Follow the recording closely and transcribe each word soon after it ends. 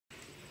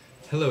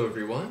Hello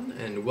everyone,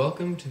 and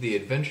welcome to the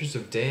Adventures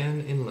of Dan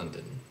in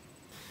London.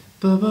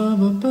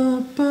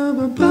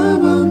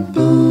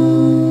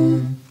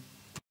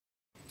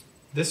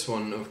 This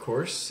one, of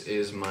course,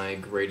 is my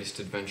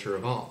greatest adventure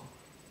of all,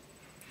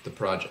 the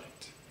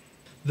project.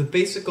 The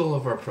basic goal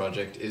of our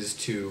project is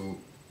to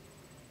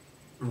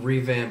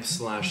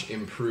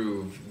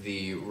revamp/improve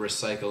the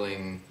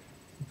recycling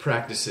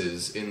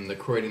practices in the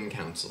Croydon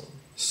Council.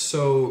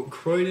 So,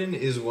 Croydon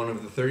is one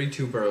of the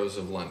 32 boroughs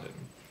of London.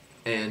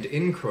 And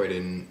in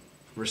Croydon,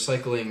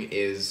 recycling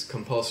is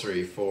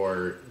compulsory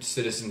for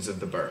citizens of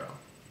the borough.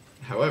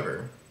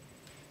 However,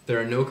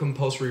 there are no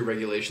compulsory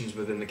regulations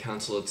within the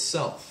council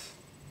itself.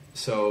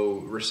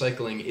 So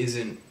recycling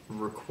isn't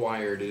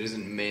required, it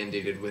isn't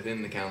mandated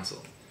within the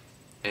council.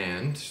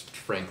 And,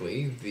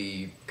 frankly,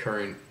 the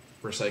current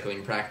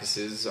recycling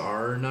practices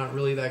are not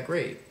really that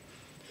great.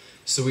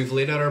 So we've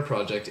laid out our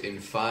project in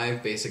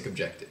 5 basic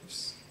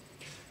objectives.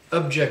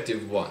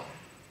 Objective 1.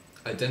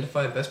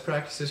 Identify best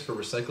practices for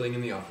recycling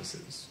in the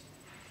offices.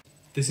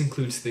 This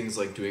includes things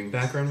like doing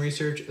background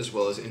research as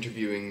well as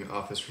interviewing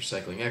office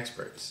recycling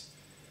experts.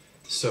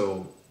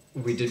 So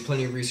we did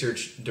plenty of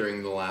research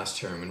during the last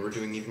term and we're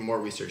doing even more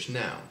research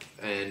now.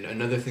 And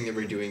another thing that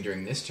we're doing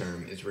during this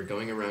term is we're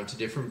going around to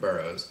different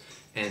boroughs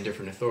and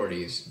different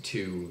authorities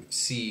to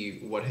see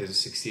what has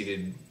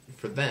succeeded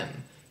for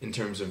them in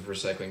terms of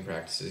recycling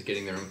practices,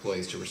 getting their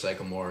employees to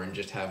recycle more and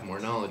just have more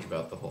knowledge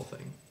about the whole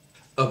thing.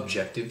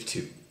 Objective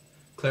 2.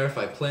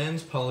 Clarify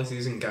plans,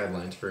 policies, and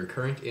guidelines for a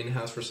current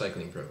in-house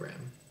recycling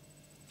program.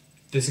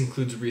 This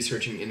includes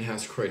researching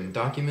in-house Croydon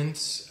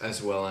documents,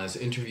 as well as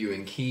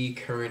interviewing key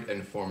current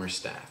and former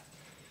staff.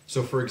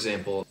 So for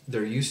example,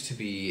 there used to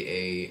be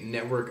a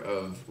network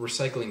of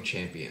recycling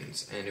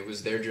champions, and it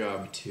was their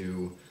job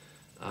to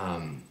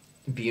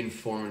be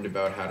informed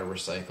about how to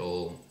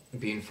recycle,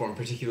 be informed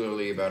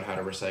particularly about how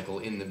to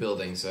recycle in the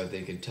building so that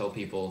they could tell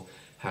people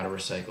how to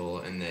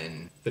recycle, and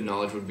then the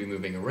knowledge would be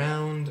moving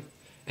around.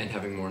 And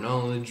having more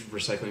knowledge,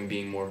 recycling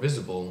being more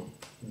visible,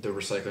 the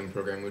recycling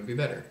program would be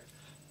better.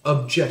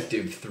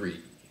 Objective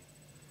 3.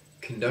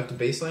 Conduct a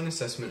baseline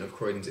assessment of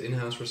Croydon's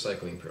in-house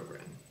recycling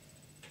program.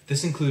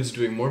 This includes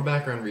doing more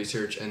background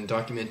research and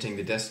documenting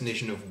the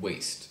destination of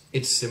waste.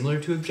 It's similar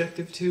to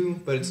Objective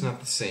 2, but it's not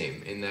the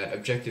same, in that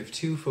Objective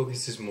 2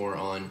 focuses more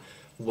on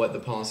what the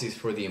policies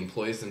for the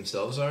employees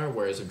themselves are,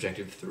 whereas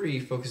Objective 3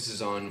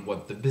 focuses on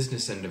what the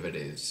business end of it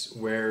is,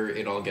 where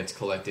it all gets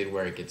collected,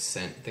 where it gets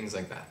sent, things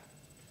like that.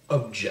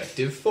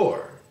 Objective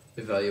 4.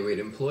 Evaluate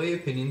employee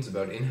opinions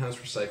about in-house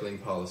recycling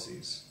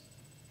policies.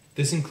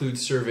 This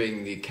includes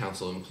surveying the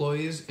council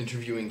employees,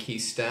 interviewing key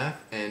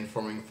staff, and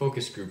forming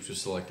focus groups with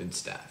selected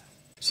staff.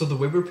 So the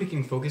way we're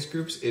picking focus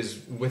groups is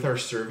with our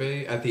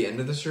survey. At the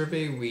end of the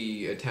survey,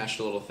 we attached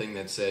a little thing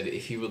that said,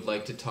 if you would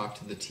like to talk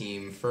to the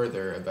team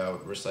further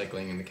about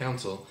recycling in the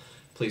council,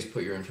 please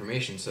put your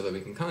information so that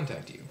we can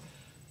contact you.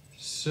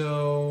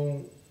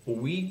 So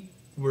we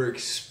were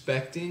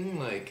expecting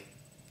like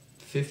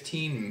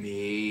 15,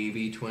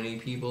 maybe 20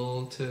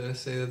 people to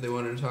say that they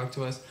wanted to talk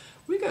to us.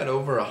 We got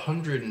over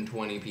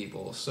 120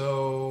 people,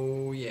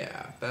 so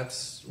yeah,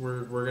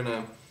 we're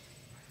gonna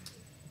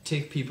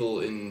take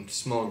people in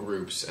small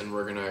groups and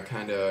we're gonna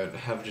kind of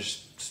have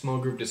just small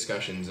group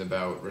discussions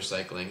about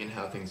recycling and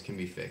how things can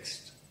be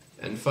fixed.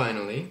 And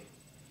finally,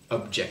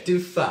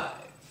 Objective 5.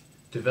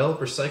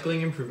 Develop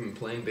recycling improvement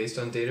plan based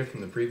on data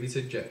from the previous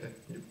Objective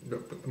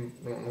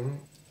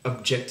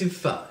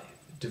 5.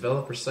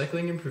 Develop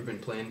recycling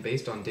improvement plan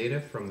based on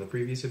data from the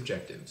previous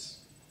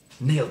objectives.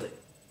 Nailed it!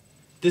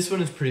 This one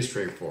is pretty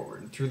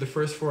straightforward. Through the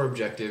first 4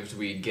 objectives,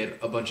 we get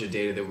a bunch of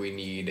data that we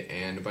need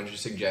and a bunch of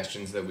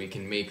suggestions that we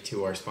can make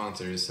to our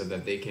sponsors so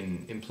that they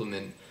can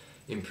implement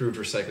improved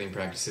recycling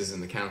practices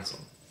in the council.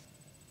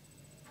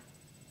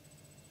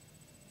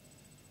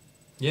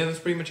 Yeah, that's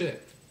pretty much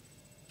it.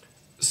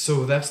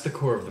 So that's the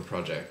core of the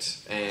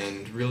project,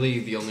 and really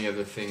the only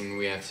other thing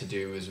we have to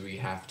do is we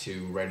have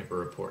to write up a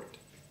report.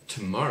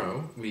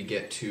 Tomorrow, we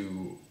get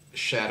to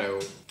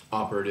shadow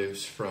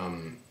operatives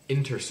from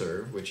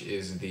Interserve, which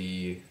is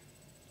the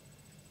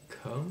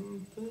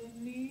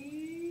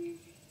company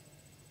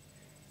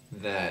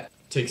that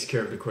takes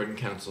care of the Croydon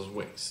Council's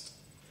waste.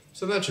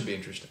 So that should be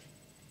interesting.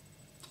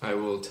 I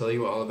will tell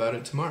you all about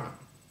it tomorrow.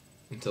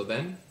 Until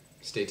then,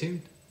 stay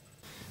tuned.